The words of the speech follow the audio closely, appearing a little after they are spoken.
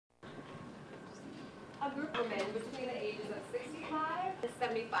65 to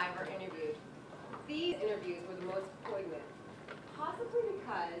 75 are interviewed. These interviews were the most poignant, possibly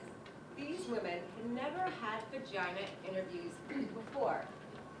because these women had never had vagina interviews before.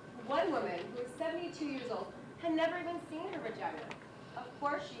 One woman, who was 72 years old, had never even seen her vagina. Of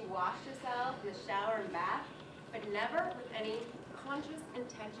course, she washed herself in the shower and bath, but never with any conscious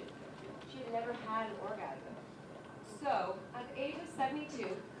intention. She had never had an orgasm. So, at the age of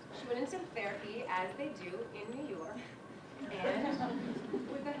 72, she went into therapy, as they do in New York, and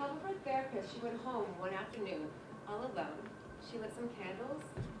with the help of her therapist, she went home one afternoon, all alone. She lit some candles,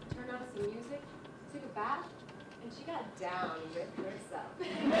 turned on some music, took a bath, and she got down with herself.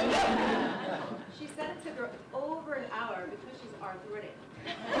 She said it took her over an hour because she's arthritic.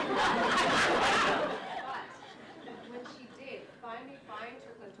 But when she did finally find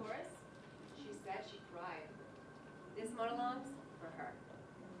her clitoris, she said she cried. This monologue's for her.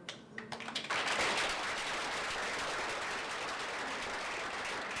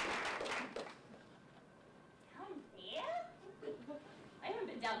 Down there? I haven't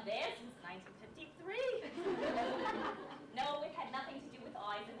been down there since 1953. No, it had nothing to do with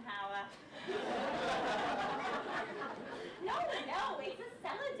Eisenhower. No, it's a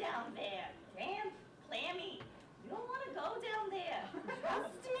cellar down there. Damp, clammy. You don't want to go down there.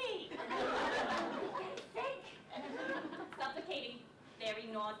 Trust me. Get sick. Suffocating, very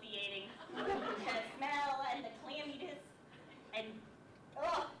nauseating. The smell and the clamminess, and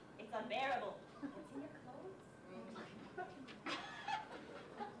ugh, it's unbearable. What's in your clothes?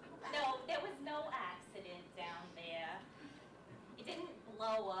 No, there was no accident down there. It didn't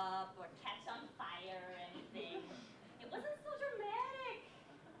blow up or catch on fire or anything. It wasn't so dramatic.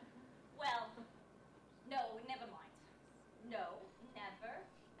 Well, no, never mind. No, never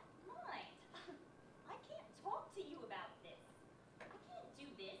mind. I can't talk to you about this. I can't do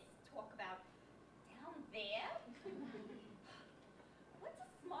this, talk about down there. What's a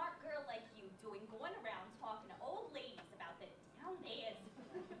smart girl like you doing going around talking to old ladies about the down there's?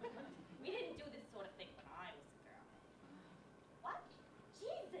 We didn't do this sort of thing when I was a girl. What?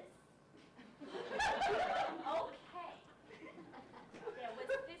 Jesus. Okay. There was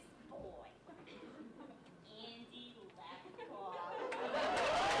this boy, Andy Lepkoff.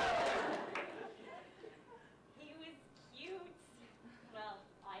 He was cute. Well,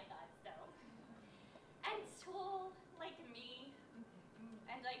 I thought so. And tall, like me.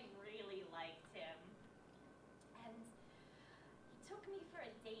 And I really liked him. And he took me for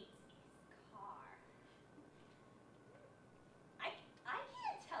a date in his car. I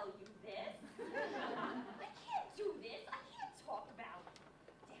can't tell you this. I can't do this. I can't talk about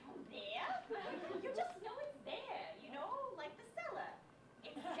down there. You just know it's there, you know, like the cellar.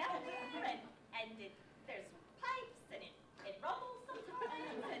 It's down there and there's pipes and it rumbles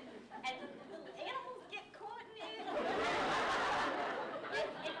sometimes and little animals get caught in it.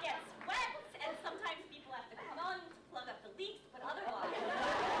 It gets wet and sometimes people have to come on to plug up the leaks, but otherwise the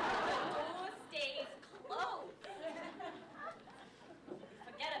door stays closed.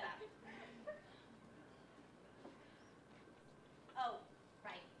 Forget about it. Oh,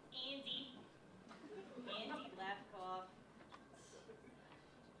 right, Andy Lepkoff.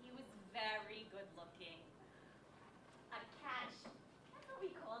 He was very good looking. A catch. That's what we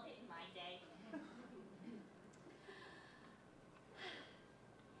called it in my day.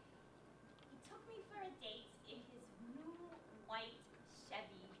 He took me for a date in his new white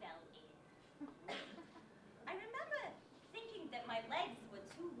Chevy Bel Air. I remember thinking that my legs were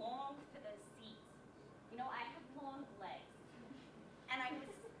too long for the seat. You know, I have long legs. And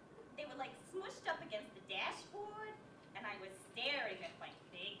they were like smushed up against the dashboard, and I was staring at my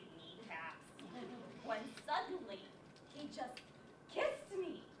big kneecaps. When suddenly, he just kissed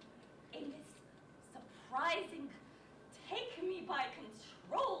me in this surprising, take me by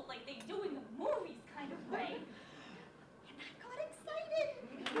control like they do in the movies kind of way. And I got excited.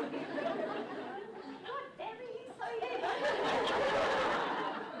 I got very excited.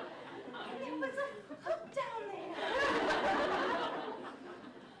 And there was a hook down there.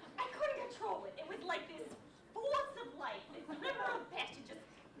 I couldn't control it. It was like this force of life, this river of passion just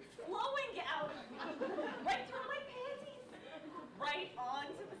flowing out of me, right through my panties, right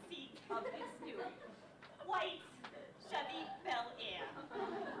onto the seat of this new white Chevy Bel Air.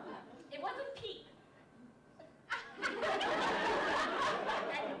 It wasn't pink. And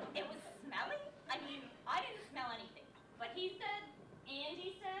it was smelly. I mean, I didn't smell anything. But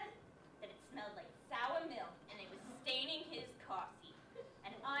Andy said, that it smelled like sour milk and it was staining his car seat.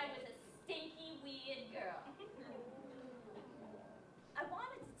 And I was a stinky, weird girl. I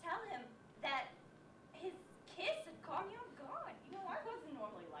wanted to tell him that his kiss had caught me off guard. You know, I wasn't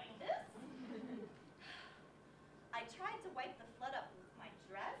normally like this. I tried to wipe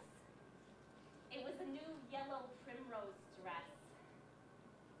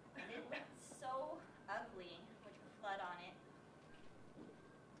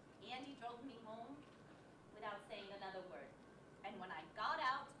followed me home without saying another word. And when I got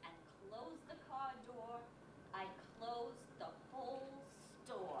out and closed the car door, I closed the whole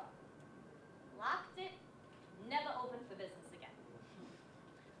store. Locked it, never opened for business again.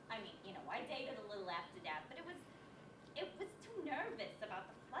 I mean, you know, I dated a little after that, but it was too nervous about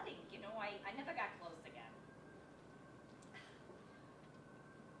the flooding, you know, I never got close again.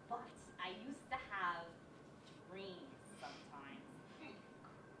 But I used to have dreams sometimes.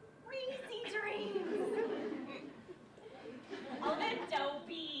 Crazy dreams! Of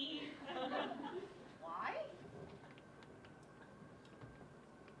Adobe. Why?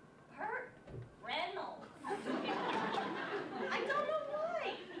 Burt Reynolds. I don't know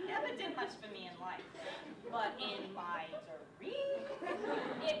why. He never did much for me in life. But in my dreams,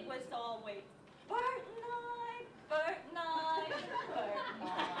 it was always Burt and I, Burt and I, Burt and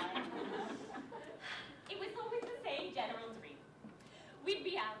I. It was always the same general dream. We'd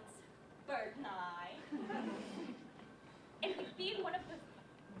be out, Burt and I. And we'd be in one of the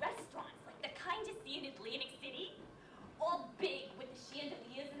restaurants, like the kind you see in Atlantic City, all big with the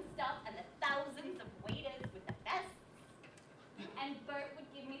chandeliers and stuff, and the thousands of waiters with the vests. And Burt would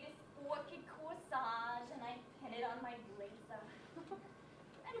give me this orchid corsage, and I'd pin it on my blazer.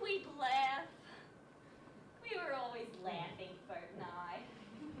 And we'd laugh. We were always laughing, Burt and I.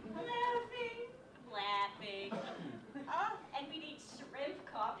 Laughing, laughing. Oh, and we'd eat shrimp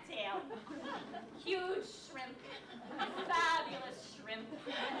cocktail. Huge shrimp. Fabulous shrimp.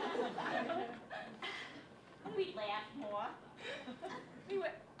 And we'd laugh more. We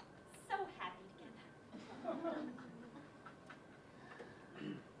were so happy together.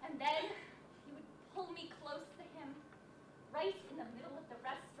 And then he would pull me close to him, right in the middle of the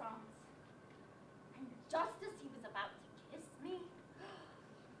restaurant. And just as he was about to kiss me,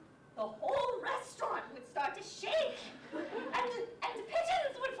 the whole restaurant would start to shake. And the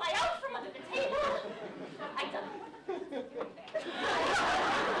pigeons would fly out from under the table. I don't know what the pigeons were doing there.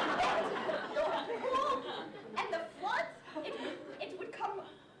 And the flood, it would come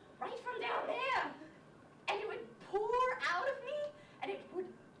right from down there. And it would pour out of me, and it would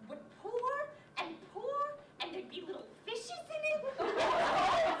pour, and there'd be little fishes in it.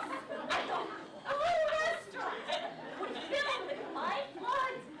 And the whole restaurant would fill with my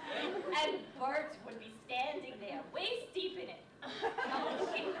flood. And Burt would be standing there, waist deep in it,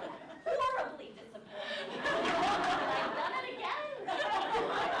 looking horribly disappointed. I've done it again.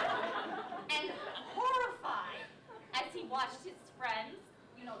 And horrified as he watched his friends,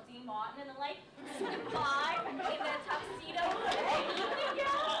 you know, Dean Martin and the like, swim by in their tuxedos and eat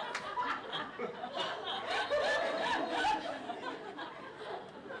again.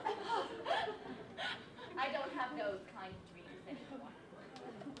 I don't have those kind of dreams anymore.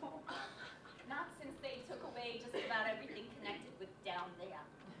 Not since they took away just about everything connected with down there.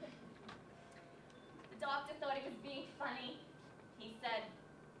 The doctor thought he was being funny. He said,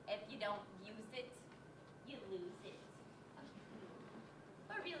 if you don't use it, you lose it.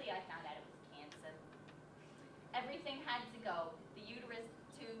 But really, I found out it was cancer. Everything had to go. The uterus,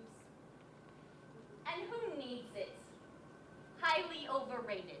 tubes. And who needs it? Highly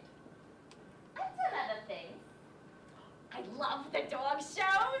overrated. I've done other things. I love the dog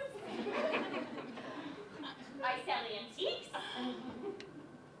shows. I sell antiques.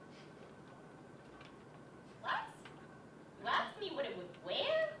 What? You asked me what it would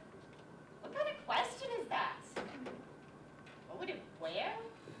wear? What kind of question is that? What would it wear?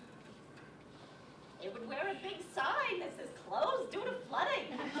 It would wear a big sign that says closed due to flooding.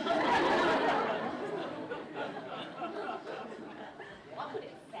 What would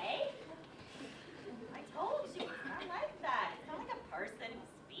it say? I told you, it's not like that. It's not like a person who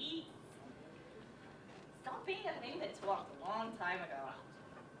speaks. Stop being a thing that talked a long time ago.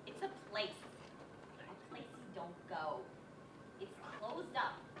 It's a place you don't go. It's closed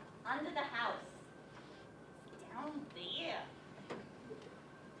up, under the house. It's down there.